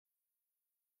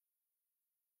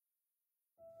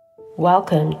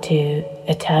Welcome to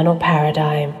Eternal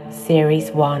Paradigm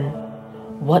Series 1.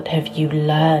 What have you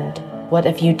learned? What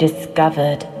have you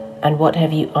discovered? And what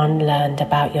have you unlearned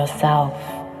about yourself?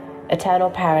 Eternal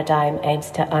Paradigm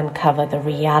aims to uncover the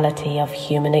reality of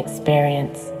human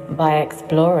experience by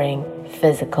exploring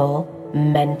physical,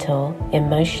 mental,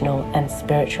 emotional, and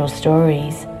spiritual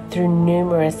stories through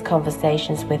numerous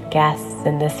conversations with guests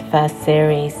in this first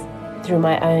series, through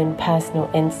my own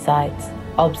personal insights,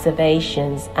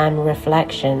 observations, and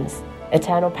reflections.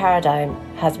 Eternal Paradigm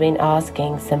has been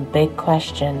asking some big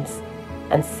questions,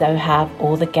 and so have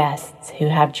all the guests who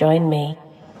have joined me.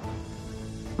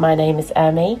 My name is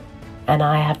Ermi, and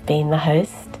I have been the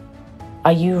host.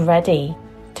 Are you ready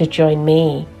to join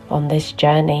me on this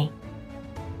journey?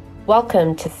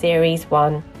 Welcome to Series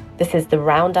 1. This is the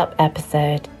roundup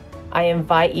episode. I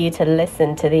invite you to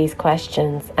listen to these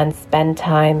questions and spend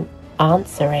time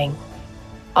answering.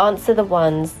 Answer the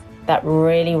ones that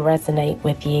really resonate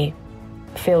with you.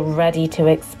 Feel ready to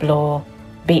explore.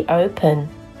 Be open.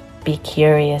 Be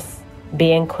curious.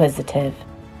 Be inquisitive.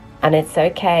 And it's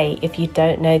okay if you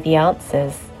don't know the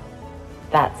answers.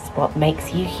 That's what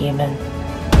makes you human.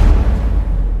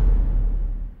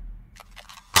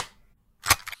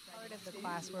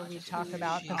 Where we talk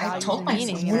about the values and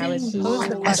meaning, and I would pose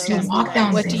the question,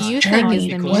 what do you think is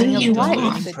the meaning of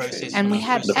life? And we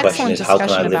had excellent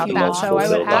discussion about that, so I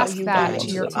would ask that to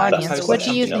your audience. What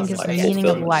do you think is the meaning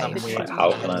of life?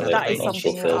 How can I live That the is most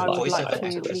something fulfilled I would life like that I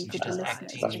to want to leave live? with the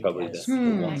listeners. That's probably the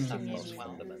one most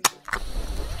fundamental.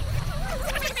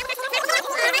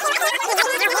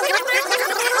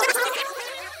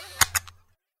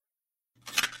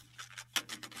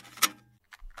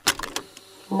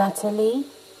 Natalie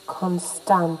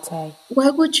Constante.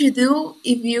 What would you do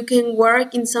if you can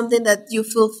work in something that you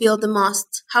fulfill the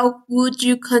most? How would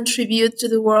you contribute to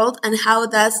the world, and how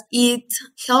does it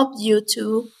help you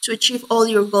to achieve all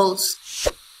your goals?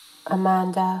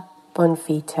 Amanda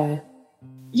Bonfito.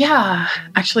 Yeah,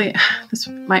 actually, this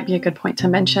might be a good point to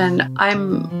mention.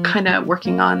 I'm kind of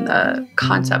working on the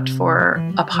concept for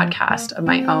a podcast of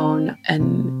my own,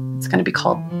 and it's going to be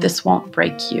called This Won't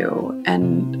Break You.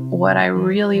 And what I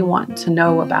really want to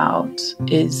know about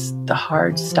is the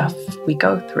hard stuff we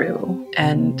go through,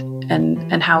 and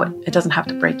how it doesn't have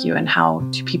to break you, and how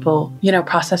do people,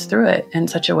 process through it in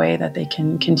such a way that they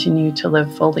can continue to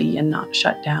live fully and not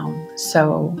shut down.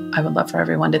 So I would love for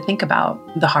everyone to think about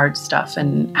the hard stuff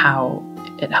and how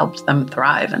it helped them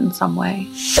thrive in some way.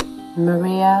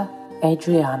 Maria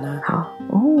Adriana.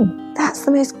 Oh, that's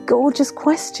the most gorgeous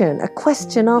question. A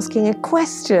question asking a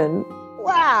question.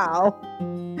 Wow.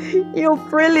 You're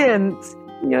brilliant.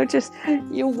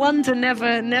 Your wonder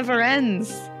never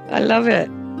ends. I love it.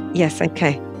 Yes,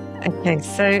 okay.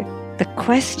 So the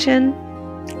question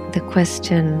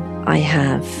I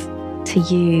have to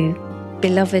you,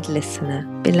 beloved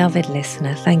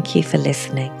listener, thank you for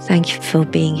listening. Thank you for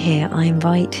being here. I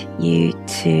invite you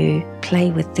to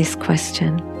play with this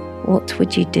question. What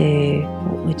would you do?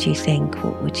 What would you think?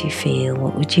 What would you feel?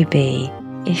 What would you be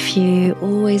if you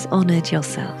always honoured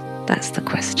yourself? That's the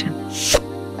question.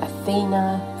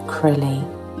 Athena Crilly.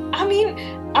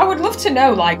 I would love to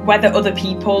know, whether other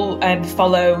people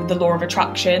follow the law of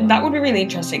attraction. That would be really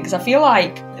interesting, because I feel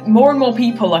like more and more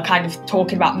people are kind of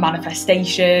talking about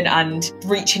manifestation and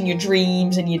reaching your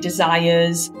dreams and your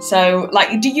desires. So,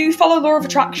 do you follow law of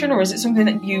attraction, or is it something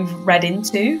that you've read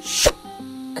into?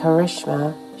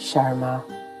 Karishma Sharma.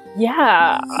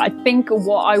 Yeah, I think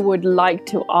what I would like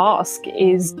to ask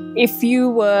is, if you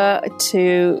were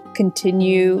to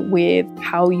continue with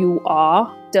how you are,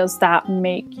 does that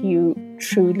make you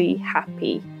truly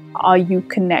happy? Are you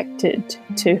connected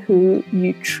to who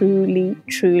you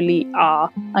truly are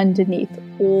underneath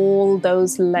all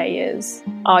those layers?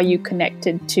 Are you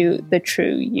connected to the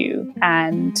true you?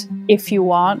 And if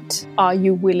you aren't, are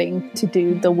you willing to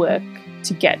do the work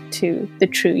to get to the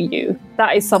true you?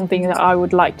 That is something that I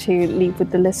would like to leave with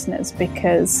the listeners,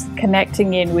 because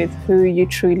connecting in with who you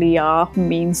truly are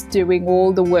means doing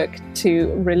all the work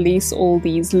to release all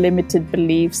these limited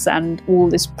beliefs and all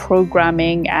this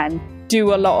programming, and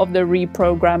do a lot of the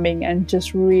reprogramming, and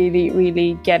just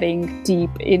really getting deep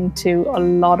into a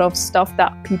lot of stuff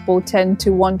that people tend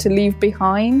to want to leave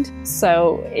behind.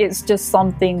 So it's just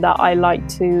something that I like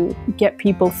to get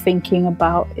people thinking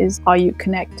about, is, are you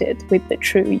connected with the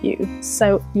true you?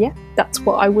 So yeah, that's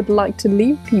what I would like to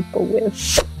leave people with.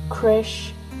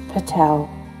 Krish Patel.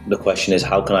 The question is,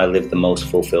 how can I live the most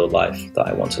fulfilled life that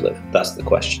I want to live? That's the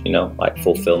question,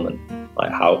 fulfillment.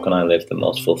 How can I live the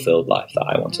most fulfilled life that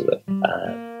I want to live?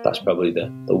 That's probably the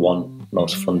one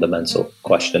most fundamental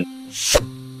question.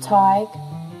 Tig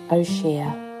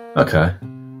O'Shea. Okay.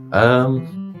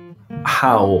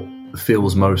 how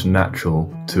feels most natural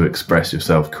to express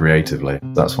yourself creatively?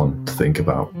 That's one to think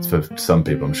about. For some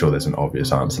people, I'm sure there's an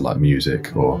obvious answer like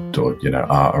music or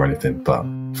art or anything, but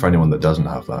for anyone that doesn't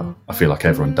have that, I feel like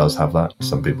everyone does have that.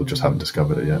 Some people just haven't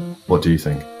discovered it yet. What do you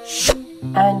think?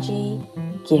 Angie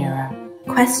Gira.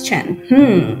 Question.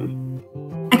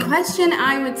 A question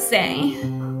I would say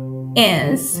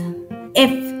is, if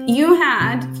you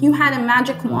had a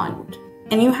magic wand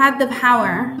and you had the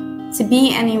power to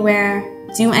be anywhere,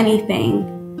 do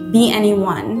anything, be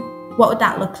anyone, what would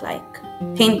that look like?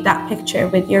 Paint that picture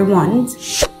with your wand.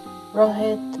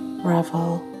 Rohit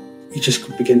Raval. You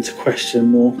just begin to question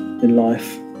more in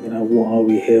life. What are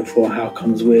we here for? How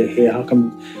comes we're here? How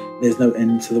come there's no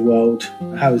end to the world?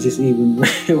 How is this even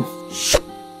real?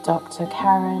 Dr.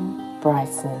 Karen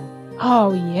Bryson.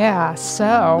 Oh, yeah.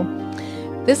 So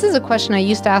this is a question I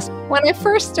used to ask when I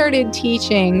first started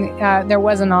teaching. There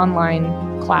wasn't online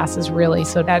classes really,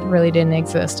 so that really didn't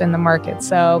exist in the market.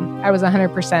 So I was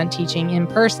 100% teaching in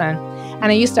person. And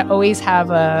I used to always have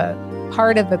a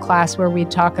part of the class where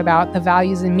we'd talk about the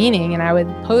values and meaning. And I would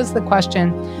pose the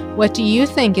question, what do you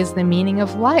think is the meaning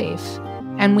of life?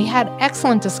 And we had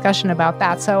excellent discussion about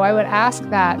that. So I would ask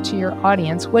that to your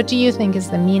audience. What do you think is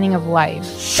the meaning of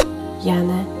life?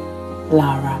 Janet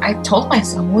Lara. I told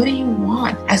myself, what do you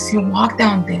want? As you walk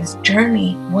down this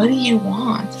journey, what do you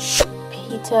want?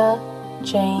 Peter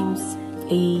James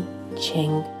E.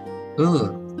 Ching.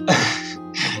 Ooh,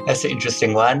 that's an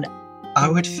interesting one. I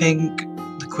would think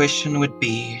the question would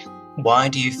be, why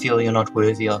do you feel you're not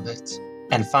worthy of it?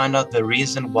 And find out the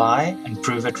reason why and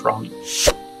prove it wrong.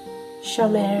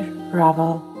 Shamir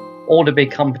Raval. All the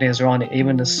big companies are on it,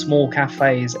 even the small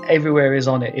cafes, everywhere is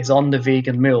on it, is on the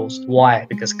vegan meals. Why?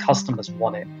 Because customers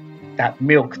want it. That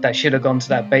milk that should have gone to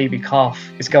that baby calf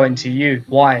is going to you.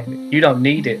 Why? You don't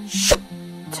need it.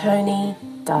 Tony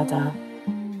Dada.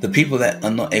 The people that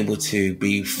are not able to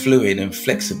be fluid and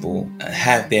flexible and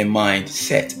have their mind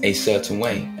set a certain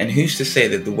way. And who's to say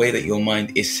that the way that your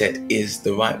mind is set is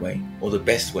the right way or the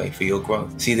best way for your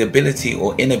growth? See, the ability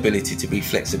or inability to be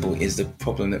flexible is the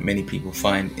problem that many people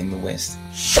find in the West.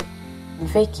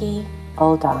 Vicky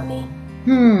Oldani.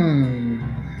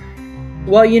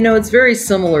 Well, it's very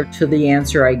similar to the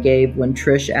answer I gave when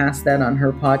Trish asked that on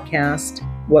her podcast.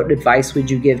 What advice would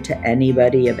you give to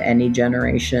anybody of any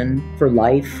generation for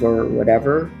life or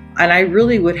whatever? And I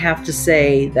really would have to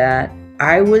say that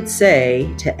I would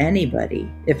say to anybody,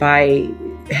 if I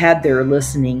had their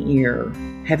listening ear,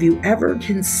 have you ever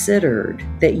considered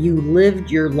that you lived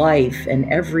your life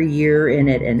and every year in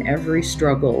it and every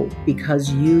struggle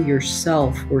because you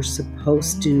yourself were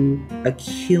supposed to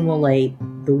accumulate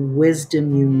the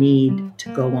wisdom you need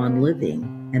to go on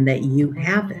living, and that you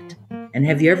have it? And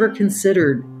have you ever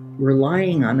considered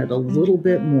relying on it a little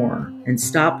bit more and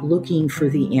stop looking for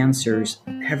the answers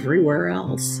everywhere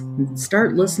else and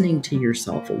start listening to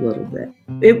yourself a little bit?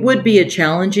 It would be a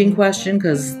challenging question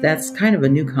because that's kind of a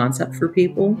new concept for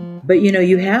people. But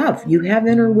you have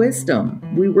inner wisdom.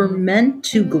 We were meant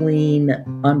to glean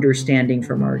understanding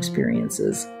from our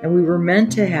experiences, and we were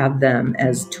meant to have them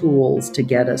as tools to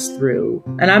get us through.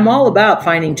 And I'm all about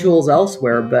finding tools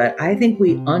elsewhere, but I think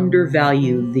we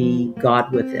undervalue the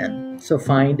God within. So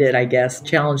find it, I guess,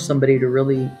 challenge somebody to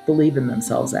really believe in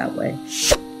themselves that way.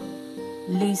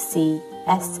 Lucy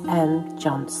S.M.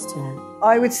 Johnston.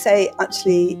 I would say,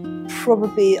 actually,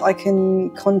 probably I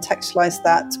can contextualize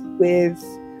that with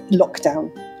lockdown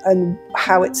and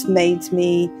how it's made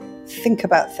me think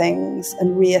about things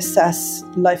and reassess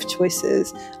life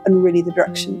choices and really the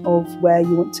direction of where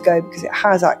you want to go, because it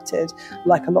has acted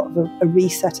like a lot of a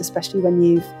reset, especially when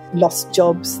you've lost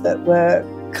jobs that were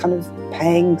kind of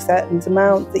paying certain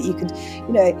amount that you could,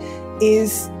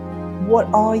 is what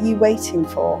are you waiting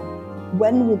for?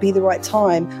 When will be the right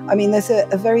time? I mean, there's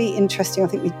a very interesting, I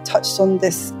think we touched on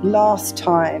this last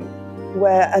time,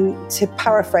 where, and to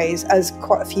paraphrase, as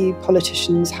quite a few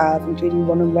politicians have, including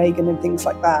Ronald Reagan and things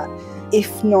like that,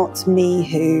 if not me,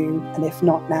 who, and if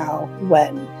not now,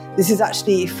 when? This is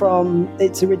actually from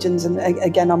its origins, and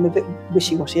again, I'm a bit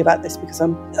wishy-washy about this because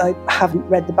I haven't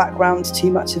read the background too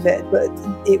much of it, but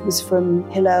it was from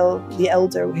Hillel the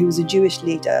Elder, who was a Jewish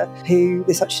leader, who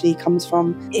this actually comes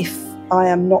from. If I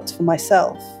am not for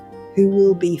myself, who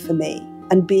will be for me?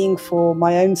 And being for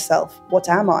my own self, what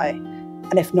am I?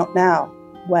 And if not now,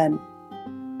 when?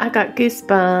 I got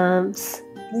goosebumps.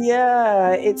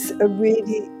 Yeah, it's a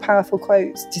really powerful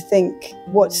quote to think,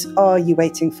 what are you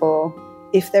waiting for?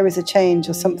 If there is a change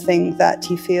or something that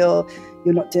you feel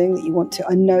you're not doing that you want to,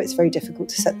 I know it's very difficult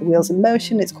to set the wheels in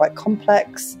motion, it's quite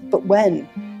complex, but when?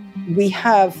 We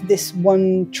have this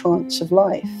one tranche of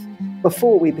life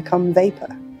before we become vapor.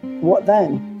 What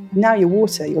then? Now you're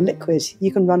water, you're liquid,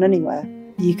 you can run anywhere.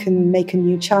 You can make a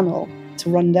new channel to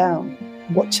run down.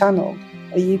 What channel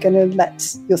are you going to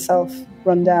let yourself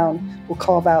run down or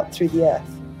carve out through the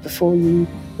earth before you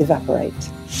evaporate?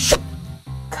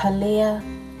 Kalia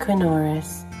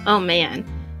Quinoris. Oh man.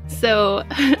 So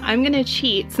I'm going to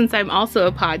cheat since I'm also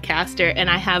a podcaster and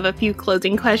I have a few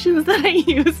closing questions that I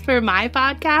use for my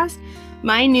podcast.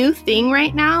 My new thing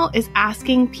right now is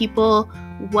asking people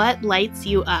what lights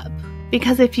you up.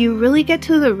 Because if you really get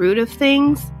to the root of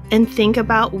things and think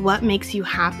about what makes you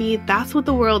happy, that's what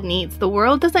the world needs. The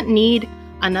world doesn't need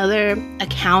another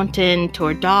accountant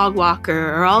or dog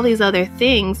walker or all these other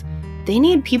things. They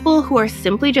need people who are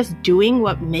simply just doing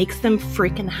what makes them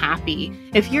freaking happy.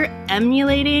 If you're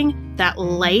emulating that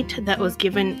light that was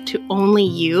given to only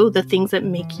you, the things that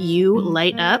make you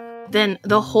light up, then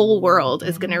the whole world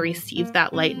is going to receive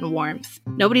that light and warmth.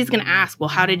 Nobody's going to ask, well,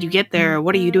 how did you get there?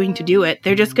 What are you doing to do it?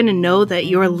 They're just going to know that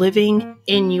you're living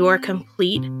in your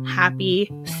complete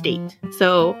happy state.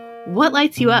 So what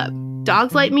lights you up?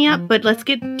 Dogs light me up, but let's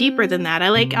get deeper than that. I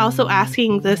like also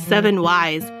asking the 7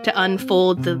 whys to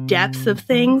unfold the depths of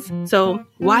things. So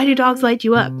why do dogs light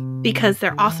you up? Because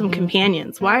they're awesome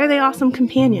companions. Why are they awesome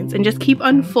companions? And just keep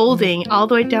unfolding all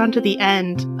the way down to the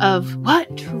end of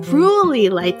what truly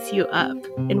lights you up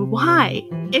and why.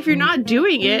 If you're not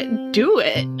doing it, do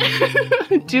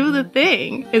it. Do the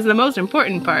thing is the most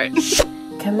important part.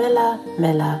 Camilla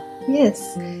Miller.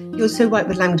 Yes, you're so right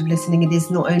with language of listening. It is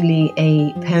not only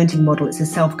a parenting model, it's a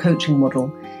self-coaching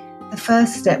model. The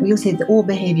first step, we all say that all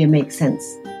behavior makes sense.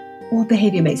 All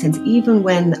behavior makes sense. Even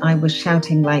when I was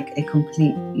shouting like a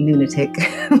complete lunatic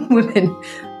woman,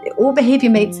 all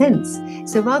behavior made sense.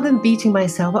 So rather than beating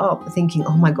myself up, thinking,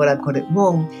 oh my God, I've got it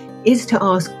wrong, is to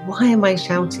ask, why am I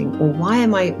shouting? Or why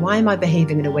am I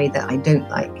behaving in a way that I don't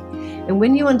like? And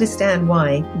when you understand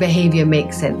why behavior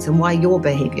makes sense and why your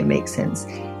behavior makes sense,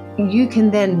 you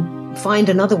can then find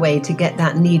another way to get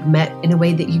that need met in a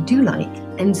way that you do like.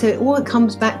 And so it all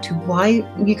comes back to why.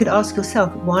 You could ask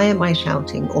yourself, why am I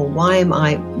shouting? Or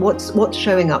what's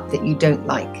showing up that you don't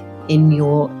like in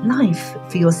your life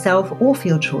for yourself or for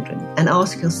your children? And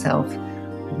ask yourself,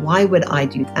 why would I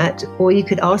do that? Or you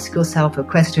could ask yourself a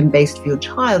question based for your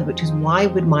child, which is, why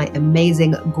would my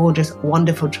amazing, gorgeous,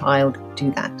 wonderful child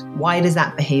do that? Why does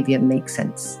that behavior make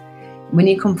sense? When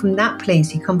you come from that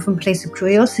place, you come from a place of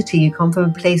curiosity, you come from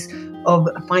a place of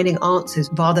finding answers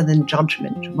rather than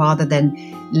judgment, rather than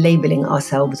labeling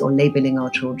ourselves or labeling our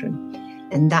children.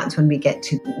 And that's when we get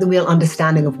to the real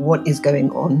understanding of what is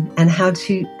going on and how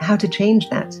to change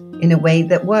that in a way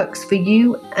that works for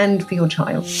you and for your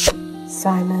child.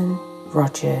 Simon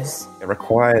Rogers. It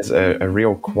requires a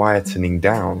real quietening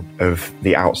down of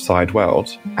the outside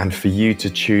world and for you to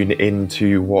tune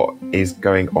into what is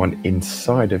going on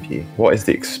inside of you. What is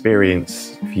the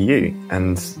experience for you?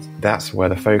 And that's where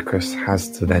the focus has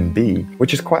to then be,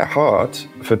 which is quite hard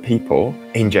for people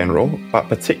in general, but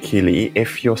particularly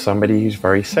if you're somebody who's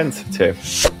very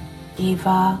sensitive.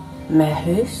 Eva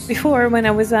Mehus. Before, when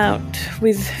I was out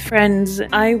with friends,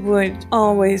 I would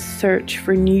always search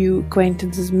for new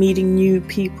acquaintances, meeting new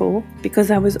people,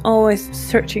 because I was always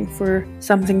searching for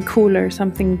something cooler,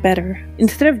 something better.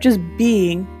 Instead of just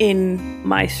being in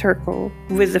my circle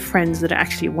with the friends that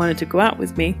actually wanted to go out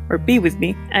with me or be with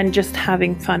me and just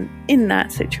having fun in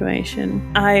that situation,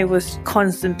 I was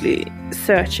constantly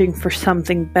searching for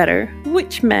something better,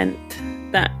 which meant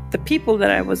that the people that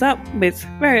I was up with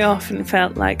very often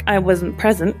felt like I wasn't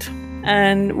present.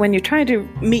 And when you try to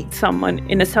meet someone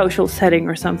in a social setting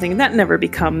or something, that never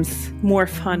becomes more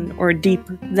fun or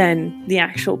deeper than the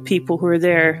actual people who are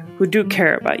there who do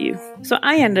care about you. So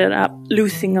I ended up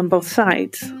losing on both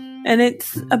sides. And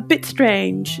it's a bit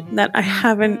strange that I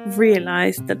haven't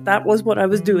realized that that was what I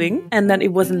was doing and that it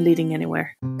wasn't leading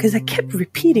anywhere. Because I kept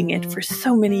repeating it for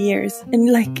so many years. And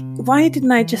why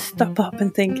didn't I just stop up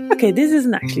and think, okay, this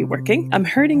isn't actually working. I'm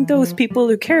hurting those people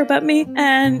who care about me,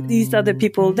 and these other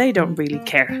people, they don't really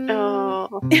care. Oh.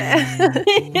 But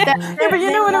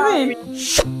you know what I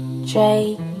mean?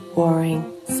 Jay Waring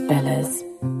Spillers.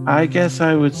 I guess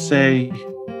I would say,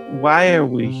 why are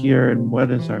we here and what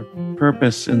is our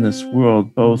purpose in this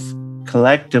world, both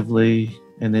collectively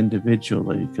and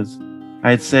individually? Because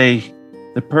I'd say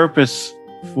the purpose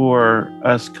for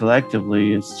us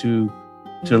collectively is to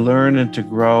learn and to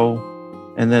grow,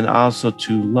 and then also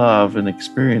to love and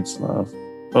experience love,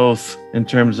 both in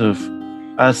terms of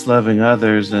us loving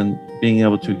others and being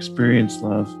able to experience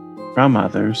love from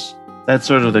others. That's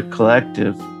sort of the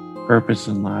collective purpose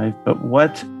in life. But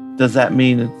what does that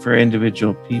mean for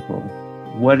individual people?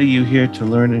 What are you here to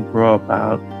learn and grow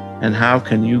about? And how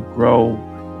can you grow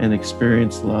and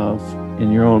experience love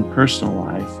in your own personal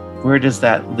life, where does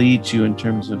that lead you in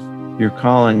terms of your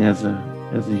calling as a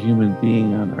human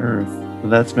being on earth? So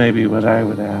that's maybe what I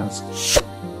would ask.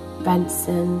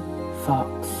 Benson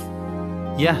Fox.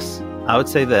 Yes, I would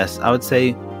say this. I would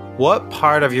say, what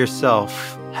part of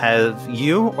yourself have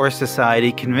you or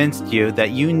society convinced you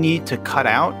that you need to cut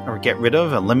out or get rid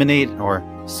of, eliminate or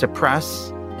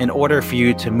suppress in order for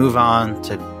you to move on,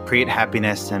 to create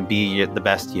happiness and be the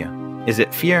best you? Is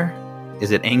it fear?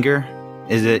 Is it anger?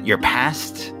 Is it your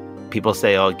past? People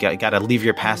say, oh, you got to leave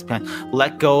your past behind.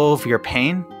 Let go of your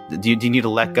pain. Do you need to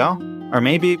let go? Or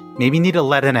maybe you need to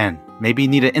let it in. Maybe you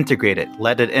need to integrate it.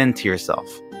 Let it into yourself.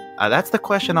 That's the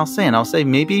question I'll say. And I'll say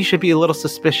maybe you should be a little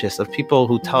suspicious of people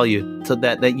who tell you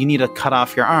that you need to cut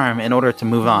off your arm in order to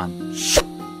move on.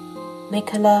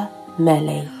 Nicola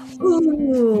Melly.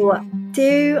 Ooh,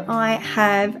 do I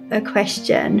have a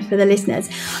question for the listeners?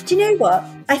 Do you know what?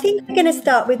 I think I'm going to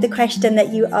start with the question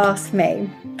that you asked me.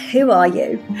 Who are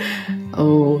you?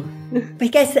 Oh. I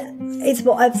guess it's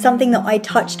something that I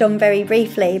touched on very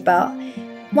briefly, but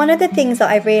one of the things that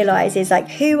I realised is like,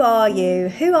 who are you?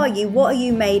 Who are you? What are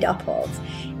you made up of?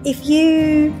 If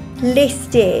you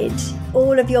listed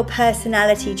all of your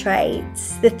personality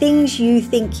traits, the things you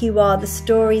think you are, the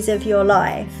stories of your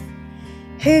life,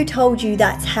 who told you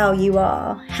that's how you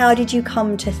are? How did you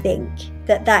come to think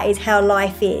that that is how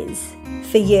life is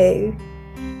for you?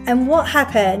 And what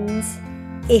happens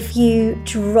if you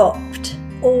dropped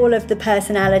all of the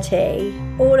personality,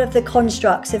 all of the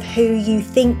constructs of who you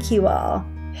think you are?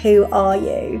 Who are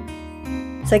you?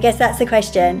 So I guess that's the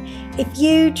question. If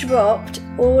you dropped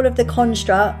all of the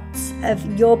constructs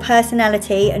of your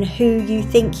personality and who you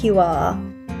think you are,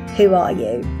 who are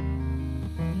you?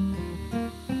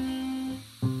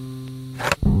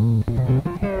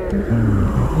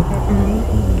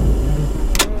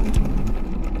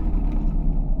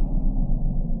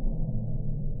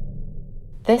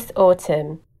 This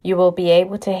autumn, you will be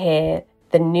able to hear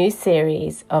the new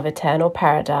series of Eternal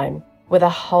Paradigm with a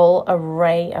whole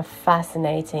array of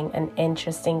fascinating and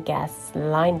interesting guests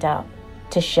lined up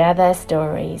to share their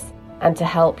stories and to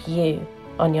help you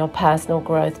on your personal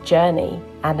growth journey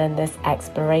and in this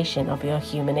exploration of your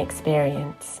human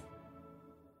experience.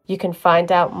 You can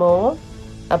find out more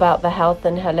about the Health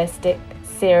and Holistic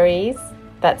series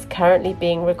that's currently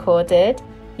being recorded.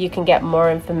 You can get more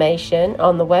information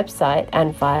on the website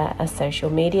and via our social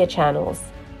media channels.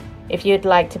 If you'd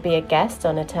like to be a guest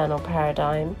on Eternal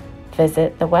Paradigm,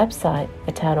 visit the website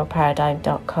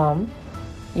eternalparadigm.com.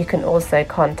 You can also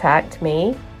contact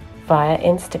me via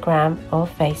Instagram or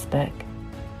Facebook.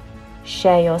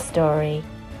 Share your story,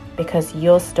 because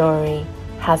your story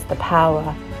has the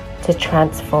power to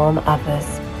transform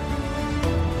others.